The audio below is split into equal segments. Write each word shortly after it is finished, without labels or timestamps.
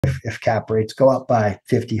if cap rates go up by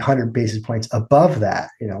 50, 100 basis points above that,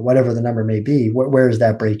 whatever the number may be, where is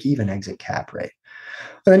that break even exit cap rate?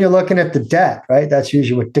 And then you're looking at the debt, right? That's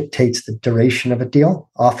usually what dictates the duration of a deal,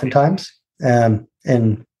 oftentimes.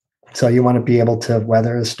 And so you want to be able to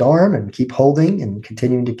weather the storm and keep holding and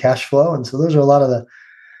continuing to cash flow. And so those are a lot of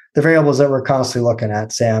the variables that we're constantly looking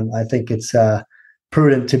at, Sam. I think it's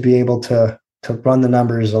prudent to be able to run the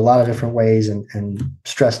numbers a lot of different ways and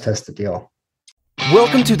stress test the deal.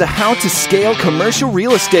 Welcome to the How to Scale Commercial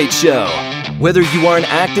Real Estate Show. Whether you are an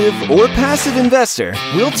active or passive investor,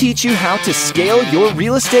 we'll teach you how to scale your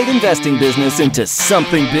real estate investing business into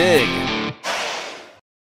something big.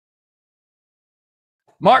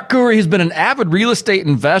 Mark Khuri has been an avid real estate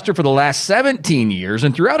investor for the last 17 years,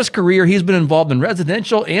 and throughout his career, he's been involved in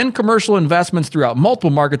residential and commercial investments throughout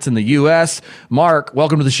multiple markets in the U.S. Mark,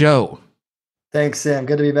 welcome to the show. Thanks, Sam.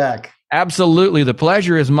 Good to be back. Absolutely. The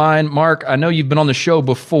pleasure is mine. Mark, I know you've been on the show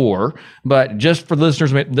before, but just for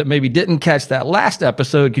listeners that maybe didn't catch that last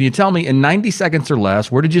episode, can you tell me in 90 seconds or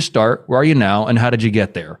less, where did you start? Where are you now? And how did you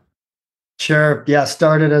get there? Sure. Yeah.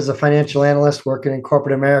 Started as a financial analyst working in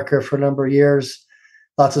corporate America for a number of years.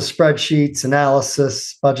 Lots of spreadsheets,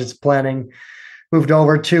 analysis, budgets, planning. Moved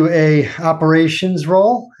over to a operations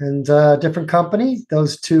role and a different company.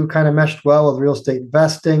 Those two kind of meshed well with real estate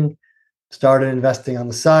investing. Started investing on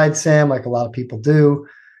the side, Sam, like a lot of people do.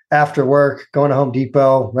 After work, going to Home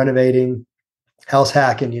Depot, renovating, house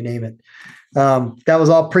hacking, you name it. That was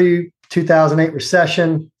all pre-2008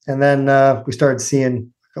 recession. And then we started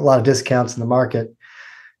seeing a lot of discounts in the market,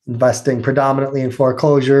 investing predominantly in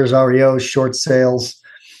foreclosures, REOs, short sales,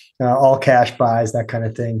 all cash buys, that kind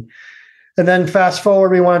of thing. And then fast forward,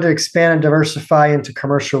 we wanted to expand and diversify into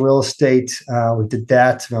commercial real estate. We did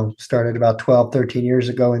that, started about 12, 13 years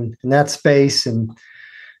ago in that space. And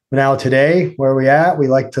now today, where we at, we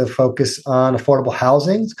like to focus on affordable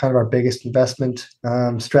housing. It's kind of our biggest investment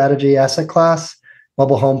strategy, asset class,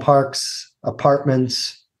 mobile home parks,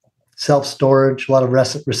 apartments, self-storage, a lot of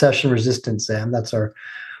recession resistance, Sam. That's our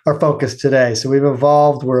focus today. So we've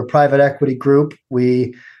evolved. We're a private equity group.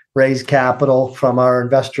 We raise capital from our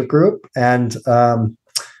investor group and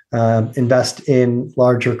invest in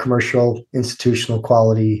larger commercial institutional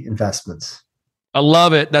quality investments. I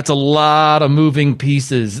love it. That's a lot of moving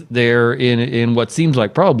pieces there in what seems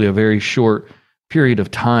like probably a very short period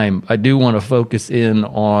of time. I do want to focus in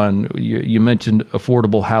on, you mentioned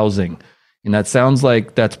affordable housing, and that sounds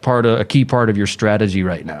like that's a key part of your strategy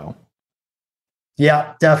right now.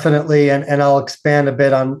 Yeah, definitely. And I'll expand a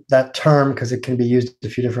bit on that term because it can be used a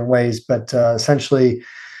few different ways. But essentially,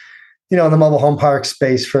 in the mobile home park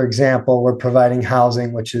space, for example, we're providing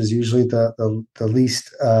housing, which is usually the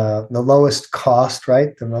lowest cost,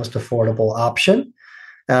 right? The most affordable option.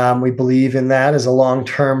 We believe in that as a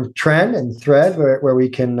long-term trend and thread where we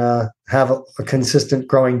can have a consistent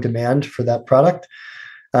growing demand for that product.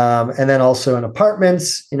 And then also in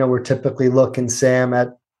apartments, we're typically looking, Sam, at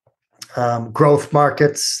growth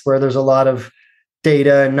markets where there's a lot of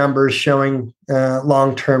data and numbers showing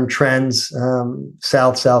long-term trends,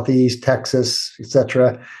 South, Southeast, Texas,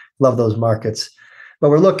 etc. Love those markets. But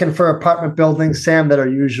we're looking for apartment buildings, Sam, that are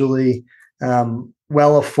usually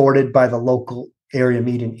well afforded by the local area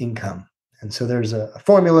median income. And so there's a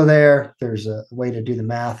formula there. There's a way to do the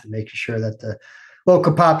math and making sure that the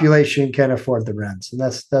local population can afford the rents. And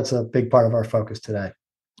that's a big part of our focus today.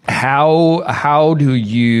 How do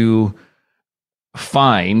you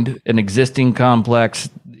find an existing complex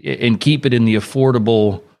and keep it in the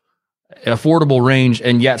affordable range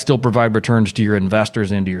and yet still provide returns to your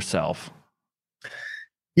investors and to yourself?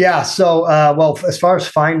 Yeah. So, as far as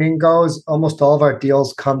finding goes, almost all of our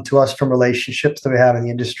deals come to us from relationships that we have in the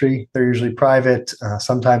industry. They're usually private,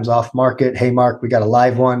 sometimes off market. Hey, Mark, we got a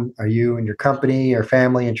live one. Are you and your company or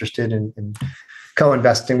family interested in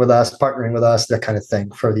co-investing with us, partnering with us, that kind of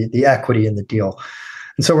thing for the equity in the deal?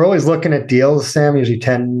 And so we're always looking at deals, Sam, usually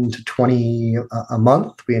 10 to 20 a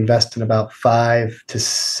month. We invest in about 5 to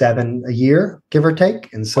 7 a year, give or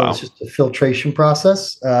take. And so It's just a filtration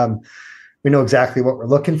process. We know exactly what we're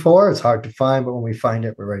looking for. It's hard to find, but when we find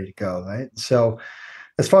it, we're ready to go, right? So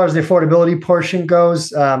as far as the affordability portion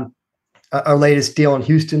goes, our latest deal in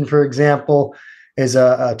Houston, for example, is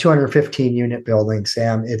a 215 unit building,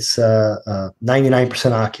 Sam. It's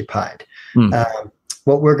 99% occupied.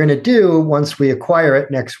 What we're going to do once we acquire it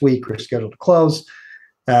next week, we're scheduled to close,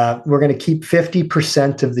 we're going to keep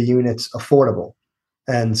 50% of the units affordable.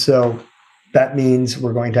 And so that means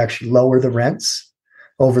we're going to actually lower the rents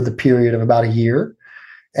over the period of about a year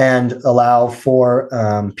and allow for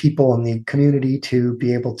people in the community to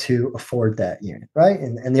be able to afford that unit, right?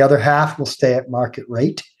 And the other half will stay at market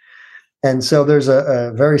rate. And so there's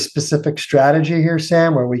a very specific strategy here,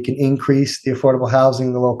 Sam, where we can increase the affordable housing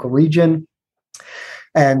in the local region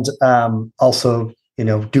and also,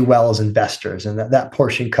 do well as investors. And that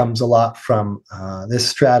portion comes a lot from this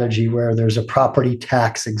strategy where there's a property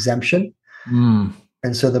tax exemption. Mm.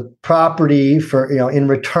 And so the property in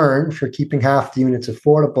return for keeping half the units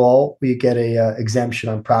affordable, we get a exemption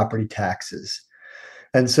on property taxes.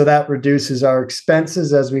 And so that reduces our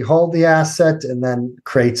expenses as we hold the asset and then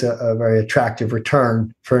creates a very attractive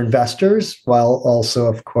return for investors, while also,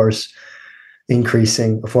 of course,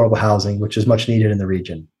 increasing affordable housing, which is much needed in the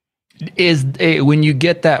region. When you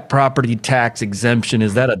get that property tax exemption,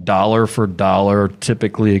 is that a dollar for dollar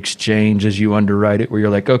typically exchange as you underwrite it, where you're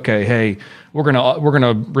like, okay, hey, we're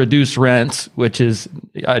gonna reduce rents, which is,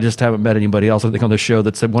 I just haven't met anybody else I think on the show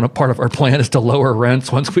that said part of our plan is to lower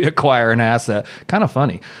rents once we acquire an asset. Kind of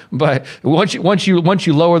funny, but once you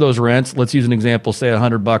lower those rents, let's use an example, say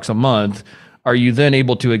 $100 a month. Are you then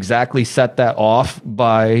able to exactly set that off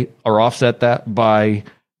by, or offset that by,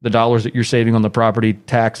 the dollars that you're saving on the property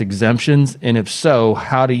tax exemptions? And if so,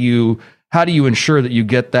 how do you ensure that you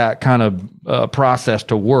get that kind of process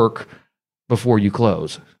to work before you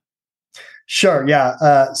close? Sure.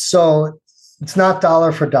 Yeah. So it's not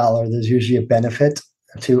dollar for dollar. There's usually a benefit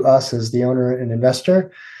to us as the owner and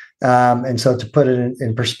investor. And so to put it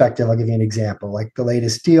in perspective, I'll give you an example. Like the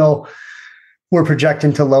latest deal, we're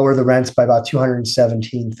projecting to lower the rents by about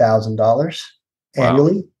 $217,000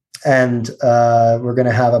 annually. Wow. And we're going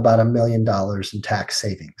to have about $1 million in tax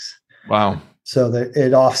savings. Wow. So that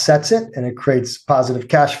it offsets it and it creates positive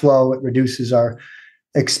cash flow. It reduces our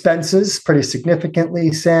expenses pretty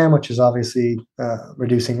significantly, Sam, which is obviously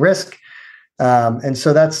reducing risk. And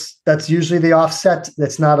so that's usually the offset.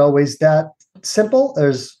 That's not always that simple.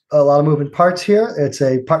 There's a lot of moving parts here. It's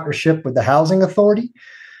a partnership with the housing authority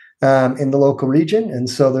in the local region. And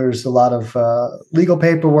so there's a lot of legal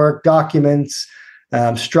paperwork, documents,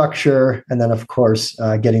 structure, and then, of course,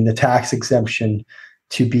 getting the tax exemption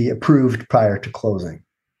to be approved prior to closing.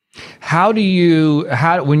 Getting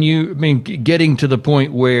to the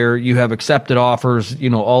point where you have accepted offers,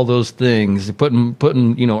 all those things, putting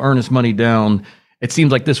earnest money down, it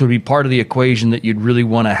seems like this would be part of the equation that you'd really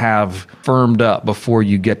want to have firmed up before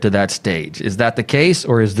you get to that stage. Is that the case,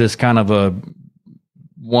 or is this kind of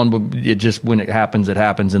it just, when it happens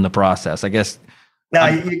in the process, I guess? No,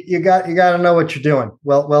 you got to know what you're doing.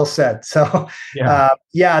 Well said. So,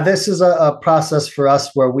 this is a process for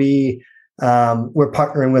us where we're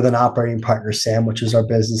partnering with an operating partner, Sam, which is our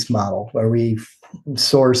business model, where we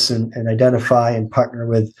source and identify and partner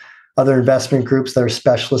with other investment groups that are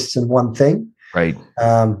specialists in one thing. Right.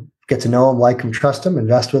 Get to know them, like them, trust them,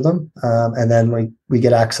 invest with them, and then we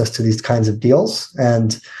get access to these kinds of deals.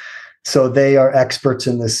 And so they are experts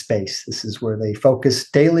in this space. This is where they focus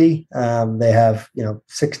daily. They have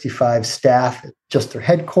 65 staff at just their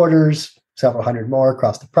headquarters, several hundred more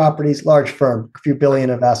across the properties. Large firm, a few billion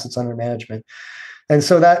of assets under management. And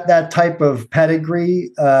so that type of pedigree,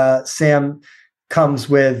 Sam, comes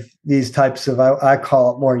with these types of, I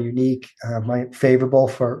call it more unique, favorable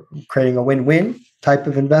for creating a win-win type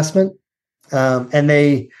of investment. And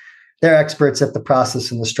they're experts at the process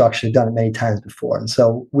and the structure. They've done it many times before. And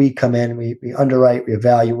so we come in, we underwrite, we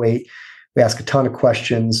evaluate, we ask a ton of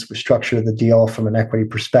questions, we structure the deal from an equity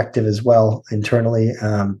perspective as well internally,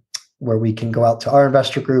 where we can go out to our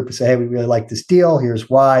investor group and say, hey, we really like this deal. Here's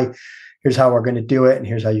why. Here's how we're going to do it. And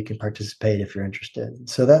here's how you can participate if you're interested.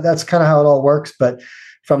 So that's kind of how it all works. But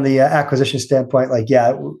from the acquisition standpoint,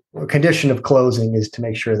 a condition of closing is to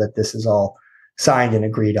make sure that this is all signed and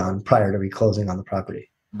agreed on prior to reclosing on the property.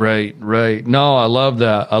 Right. No, I love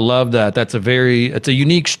that. That's it's a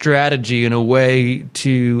unique strategy in a way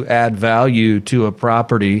to add value to a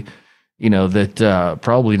property, that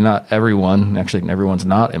probably not everyone's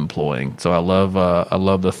not employing. So I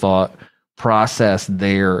love the thought process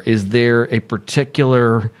there. Is there a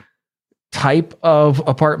particular type of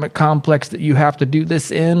apartment complex that you have to do this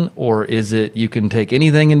in, or is it you can take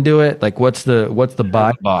anything and do it? Like what's the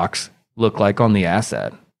buy box look like on the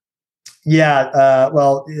asset? Yeah,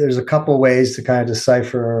 well, there's a couple ways to kind of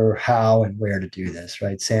decipher how and where to do this,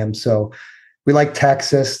 right, Sam? So we like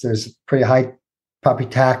Texas. There's a pretty high property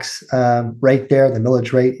tax rate there, the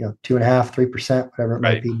millage rate, 2.5%, 3%, whatever it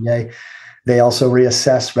might be today. They also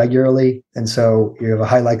reassess regularly. And so you have a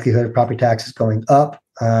high likelihood of property taxes going up.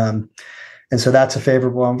 And so that's a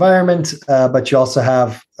favorable environment. But you also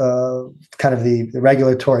have kind of the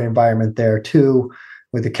regulatory environment there too,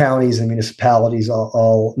 with the counties and municipalities,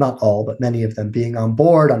 all not all, but many of them being on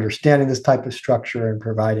board, understanding this type of structure and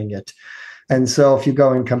providing it. And so if you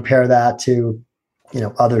go and compare that to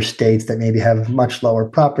other states that maybe have much lower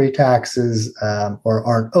property taxes or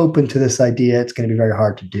aren't open to this idea, it's going to be very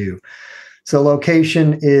hard to do. So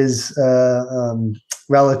location is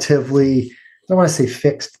relatively, I don't want to say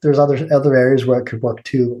fixed. There's other areas where it could work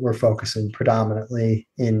too. We're focusing predominantly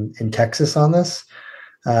in Texas on this.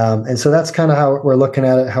 And so that's kind of how we're looking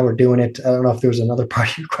at it, how we're doing it. I don't know if there was another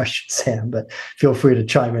part of your question, Sam, but feel free to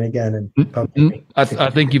chime in again. And I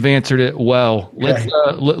think you've answered it well. Okay.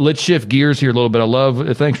 Let's shift gears here a little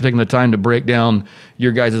bit. Thanks for taking the time to break down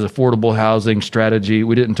your guys' affordable housing strategy.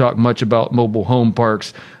 We didn't talk much about mobile home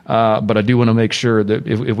parks, but I do want to make sure that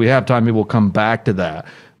if we have time, maybe we'll come back to that.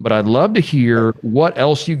 But I'd love to hear what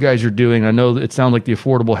else you guys are doing. I know that it sounds like the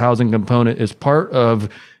affordable housing component is part of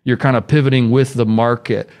your kind of pivoting with the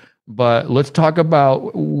market. But let's talk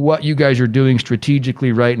about what you guys are doing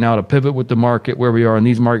strategically right now to pivot with the market, where we are in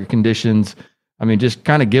these market conditions. I mean, just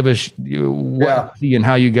kind of give us what you see and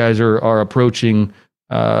how you guys are approaching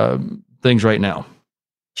things right now.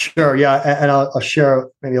 Sure. Yeah. And I'll share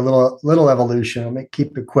maybe a little evolution. I'll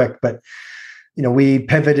keep it quick, but we've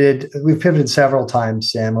pivoted several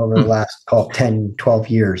times, Sam, over the last 10, 12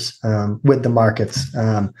 years with the markets.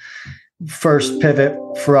 First pivot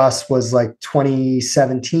for us was like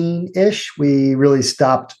 2017-ish. We really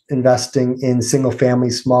stopped investing in single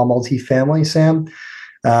family, small multifamily, Sam,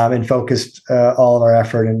 and focused all of our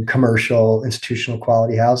effort in commercial, institutional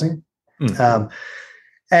quality housing.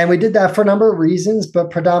 And we did that for a number of reasons, but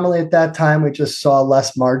predominantly at that time, we just saw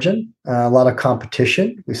less margin, a lot of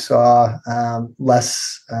competition. We saw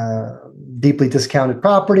less deeply discounted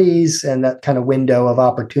properties, and that kind of window of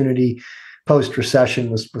opportunity post-recession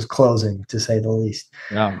was closing, to say the least.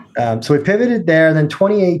 Yeah. So we pivoted there. Then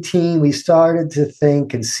 2018, we started to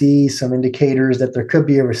think and see some indicators that there could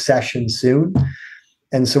be a recession soon.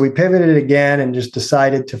 And so we pivoted again and just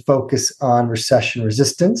decided to focus on recession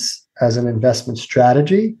resistance as an investment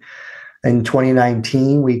strategy. In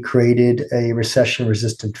 2019, we created a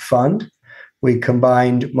recession-resistant fund. We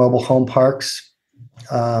combined mobile home parks,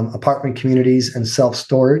 apartment communities, and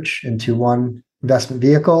self-storage into one investment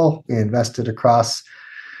vehicle. We invested across,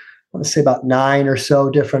 I want to say, about 9 or so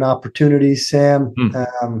different opportunities, Sam.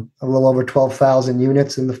 A little over 12,000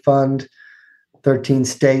 units in the fund, 13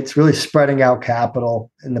 states, really spreading out capital.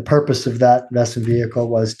 And the purpose of that investment vehicle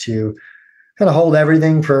was to kind of hold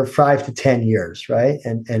everything for 5 to 10 years, right?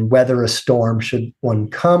 And weather a storm should one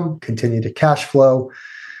come, continue to cash flow,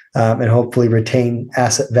 and hopefully retain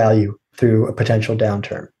asset value through a potential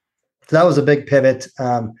downturn. So that was a big pivot.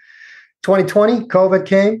 2020, COVID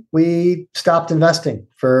came. We stopped investing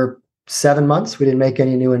for 7 months. We didn't make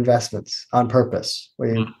any new investments on purpose.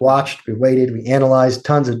 We watched, we waited, we analyzed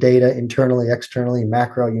tons of data internally, externally,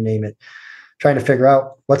 macro, you name it, trying to figure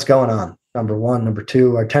out what's going on. Number one. Number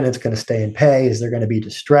two, are tenants going to stay and pay? Is there going to be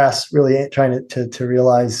distress? Really trying to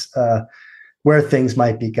realize where things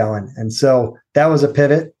might be going. And so that was a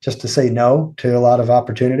pivot, just to say no to a lot of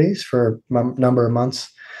opportunities for a number of months.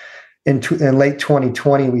 In late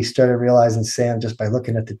 2020, we started realizing, Sam, just by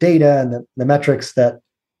looking at the data and the metrics, that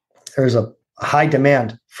there's a high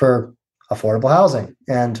demand for affordable housing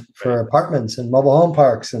and for apartments and mobile home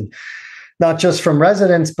parks, and not just from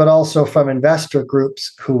residents, but also from investor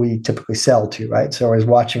groups who we typically sell to, right? So I was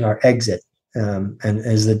watching our exit, and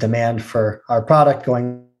is the demand for our product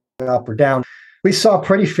going up or down? We saw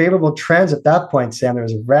pretty favorable trends at that point, Sam. There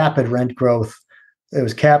was rapid rent growth. There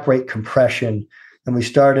was cap rate compression. And we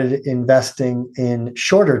started investing in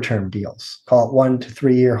shorter term deals, call it 1 to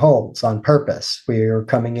 3 year holds on purpose. We were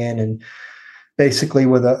coming in and basically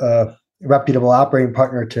with a reputable operating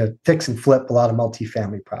partner to fix and flip a lot of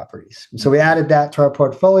multifamily properties. And so we added that to our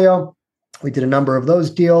portfolio. We did a number of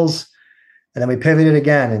those deals, and then we pivoted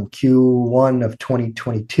again in Q1 of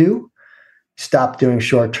 2022. Stopped doing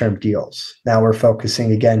short-term deals. Now we're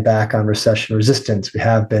focusing again back on recession resistance. We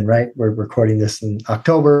have been, right? We're recording this in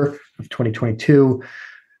October of 2022,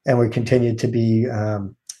 and we continue to be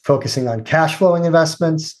focusing on cash flowing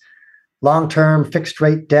investments, long-term fixed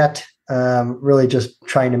rate debt, really just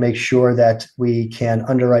trying to make sure that we can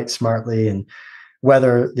underwrite smartly and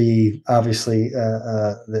weather the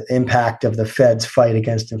impact of the Fed's fight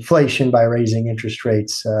against inflation by raising interest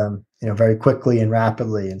rates, very quickly and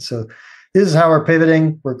rapidly. And so this is how we're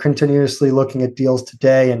pivoting. We're continuously looking at deals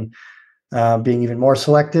today and being even more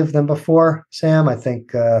selective than before, Sam. I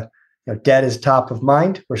think debt is top of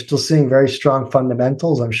mind. We're still seeing very strong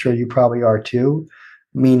fundamentals. I'm sure you probably are too,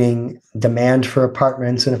 meaning demand for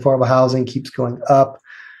apartments and affordable housing keeps going up.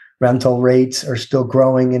 Rental rates are still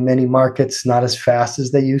growing in many markets, not as fast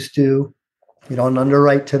as they used to. We don't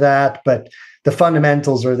underwrite to that, but the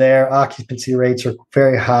fundamentals are there. Occupancy rates are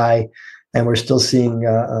very high. and we're still seeing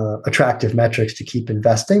attractive metrics to keep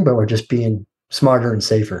investing, but we're just being smarter and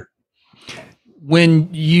safer. When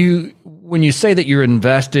you say that you're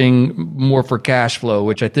investing more for cash flow,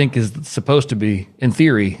 which I think is supposed to be, in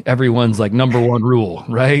theory, everyone's like number one rule,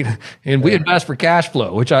 right? And we invest for cash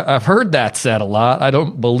flow, which I've heard that said a lot. I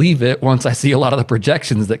don't believe it once I see a lot of the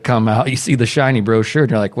projections that come out. You see the shiny brochure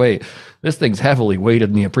and you're like, wait, this thing's heavily weighted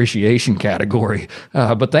in the appreciation category.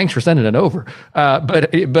 But thanks for sending it over.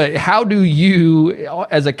 But how do you,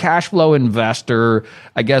 as a cash flow investor,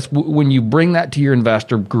 I guess when you bring that to your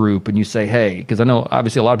investor group and you say, hey, because I know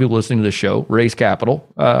obviously a lot of people listening to this show raise capital,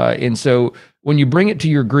 and so when you bring it to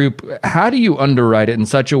your group, how do you underwrite it in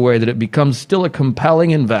such a way that it becomes still a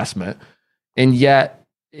compelling investment, and yet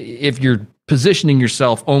if you're positioning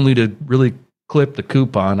yourself only to really clip the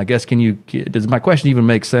coupon, I guess, does my question even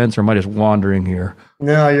make sense, or am I just wandering here?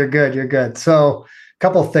 No, you're good. You're good. So a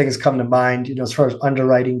couple of things come to mind, as far as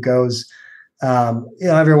underwriting goes.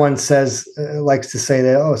 Everyone likes to say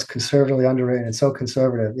that, it's conservatively underwritten. It's so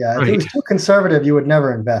conservative. Yeah. Right. If it was too conservative, you would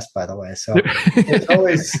never invest, by the way. So there's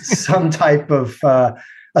always some type of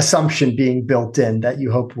assumption being built in that you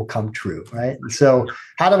hope will come true. Right. And so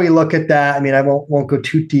how do we look at that? I mean, I won't go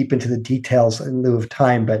too deep into the details in lieu of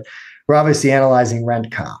time, but we're obviously analyzing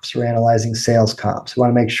rent comps. We're analyzing sales comps. We want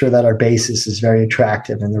to make sure that our basis is very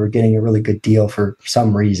attractive and that we're getting a really good deal for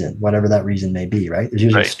some reason, whatever that reason may be, right? There's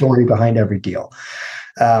usually a story behind every deal.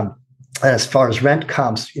 And as far as rent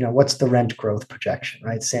comps, what's the rent growth projection,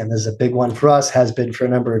 right? Sam, this is a big one for us, has been for a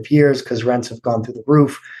number of years because rents have gone through the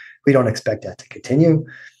roof. We don't expect that to continue.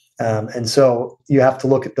 And so you have to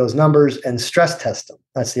look at those numbers and stress test them.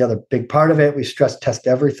 That's the other big part of it. We stress test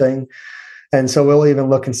everything. And so we'll even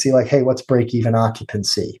look and see like, hey, what's break-even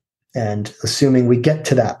occupancy? And assuming we get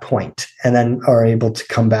to that point and then are able to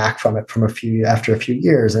come back from it after a few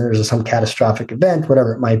years, and there's some catastrophic event,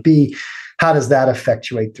 whatever it might be, how does that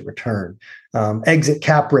effectuate the return? Exit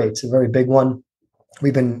cap rate's a very big one.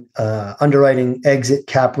 We've been underwriting exit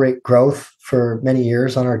cap rate growth for many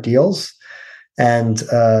years on our deals. And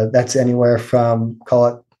that's anywhere from, call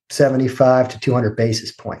it 75 to 200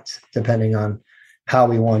 basis points, depending on how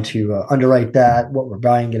we want to underwrite that, what we're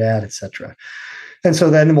buying it at, et cetera. And so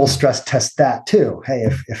then we'll stress test that too. Hey,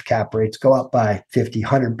 if cap rates go up by 50,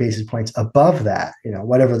 100 basis points above that,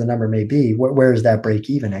 whatever the number may be, where is that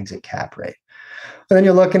break-even exit cap rate? And then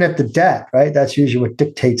you're looking at the debt, right? That's usually what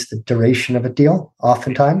dictates the duration of a deal,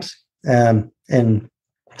 oftentimes. And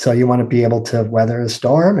so you want to be able to weather the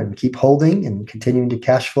storm and keep holding and continuing to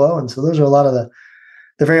cash flow. And so those are a lot of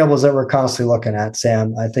the variables that we're constantly looking at,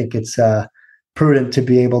 Sam. I think it's prudent to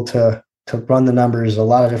be able to run the numbers a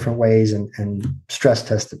lot of different ways and stress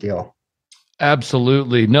test the deal.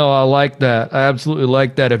 Absolutely. No, I like that. I absolutely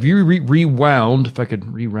like that. If you rewound, if I could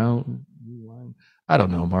rewind, I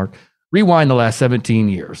don't know, Mark, rewind the last 17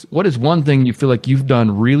 years. What is one thing you feel like you've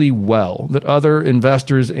done really well that other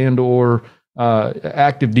investors and or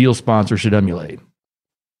active deal sponsors should emulate?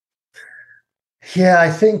 Yeah, I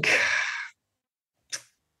think,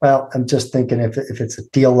 I'm just thinking if it's a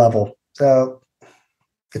deal level. So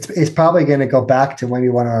it's probably going to go back to maybe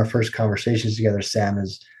one of our first conversations together, Sam,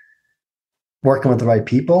 is working with the right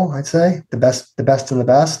people. I'd say the best and the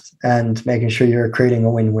best, and making sure you're creating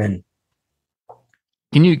a win-win.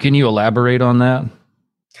 Can you elaborate on that?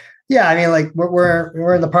 Yeah, I mean, like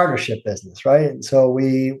we're in the partnership business, right? And so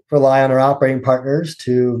we rely on our operating partners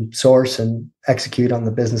to source and execute on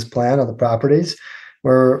the business plan of the properties.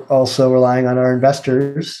 We're also relying on our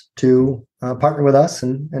investors to partner with us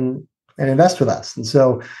and invest with us. And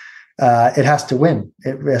so it has to win.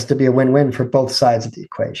 It has to be a win-win for both sides of the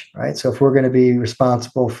equation, right? So if we're going to be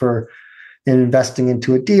responsible for investing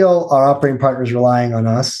into a deal, our operating partner is relying on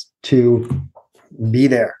us to be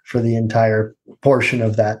there for the entire portion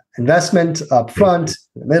of that investment up front,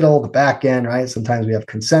 in the middle, the back end, right? Sometimes we have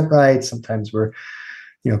consent rights. Sometimes we're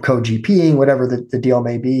co-GPing, whatever the deal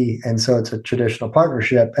may be. And so it's a traditional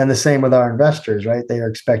partnership. And the same with our investors, right? They are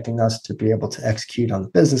expecting us to be able to execute on the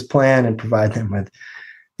business plan and provide them with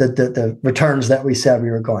the returns that we said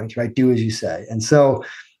we were going to, right? Do as you say. And so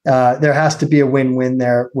there has to be a win-win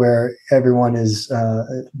there where everyone is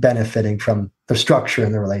benefiting from the structure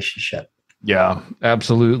and the relationship. Yeah,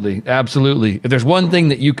 absolutely. Absolutely. If there's one thing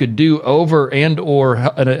that you could do over and or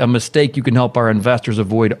a mistake you can help our investors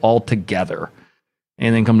avoid altogether,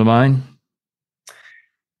 anything come to mind?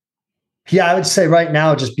 Yeah, I would say right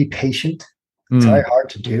now, just be patient. It's very hard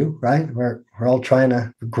to do, right? We're all trying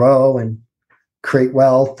to grow and create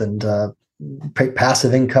wealth and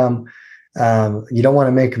passive income. You don't want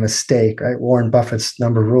to make a mistake, right? Warren Buffett's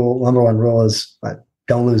number one rule is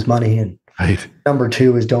don't lose money and Right. Number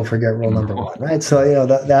two is don't forget rule number one, right? So,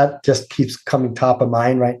 that just keeps coming top of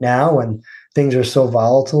mind right now. And things are so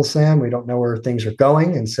volatile, Sam. We don't know where things are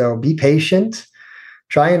going. And so be patient.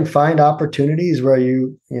 Try and find opportunities where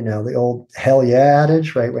the old hell yeah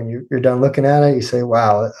adage, right? When you're done looking at it, you say,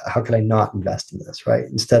 wow, how could I not invest in this, right?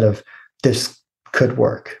 Instead of this could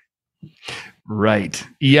work. Right.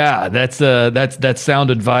 Yeah, that's sound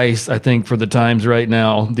advice, I think, for the times right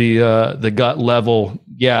now. The gut level,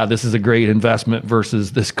 yeah, this is a great investment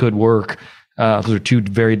versus this could work. Those are two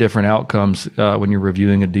very different outcomes when you're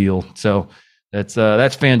reviewing a deal. So that's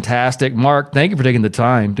fantastic. Mark, thank you for taking the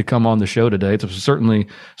time to come on the show today. It was certainly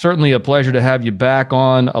a pleasure to have you back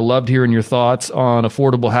on. I loved hearing your thoughts on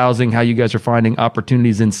affordable housing, how you guys are finding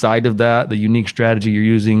opportunities inside of that, the unique strategy you're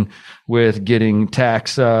using with getting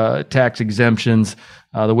tax exemptions,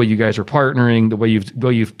 the way you guys are partnering, the way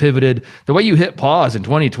you've pivoted, the way you hit pause in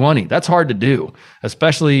 2020. That's hard to do,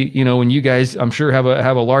 especially when you guys, I'm sure, have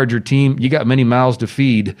a larger team. You got many mouths to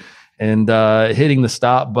feed. And hitting the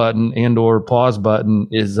stop button and or pause button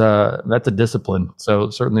is that's a discipline. So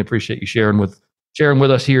certainly appreciate you sharing with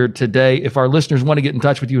us here today. If our listeners want to get in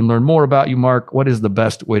touch with you and learn more about you, Mark, what is the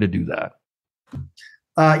best way to do that?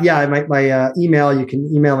 My email, you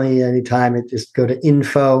can email me anytime. Just go to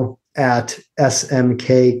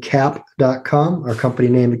info@smkcap.com. Our company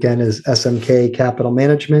name again is SMK Capital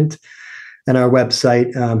Management. And our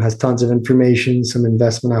website has tons of information, some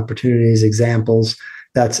investment opportunities, examples.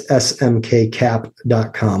 That's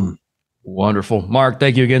smkcap.com. Wonderful. Mark,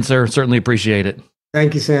 thank you again, sir. Certainly appreciate it.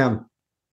 Thank you, Sam.